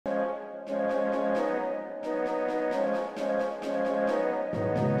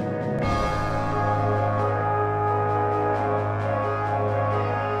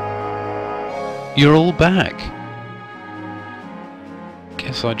You're all back.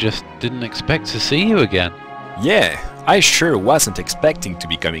 Guess I just didn't expect to see you again. Yeah, I sure wasn't expecting to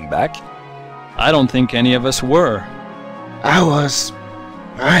be coming back. I don't think any of us were. I was.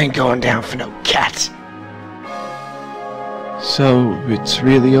 I ain't going down for no cat. So, it's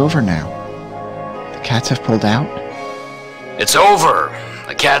really over now? The cats have pulled out? It's over.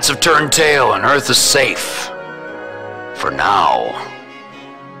 The cats have turned tail and Earth is safe. For now.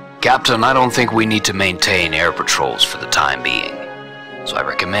 Captain, I don't think we need to maintain air patrols for the time being. So I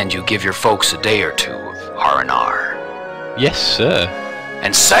recommend you give your folks a day or two of R&R. Yes, sir.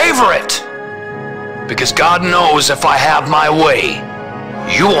 And savor it! Because God knows if I have my way,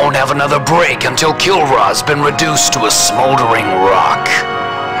 you won't have another break until Kilra's been reduced to a smoldering rock.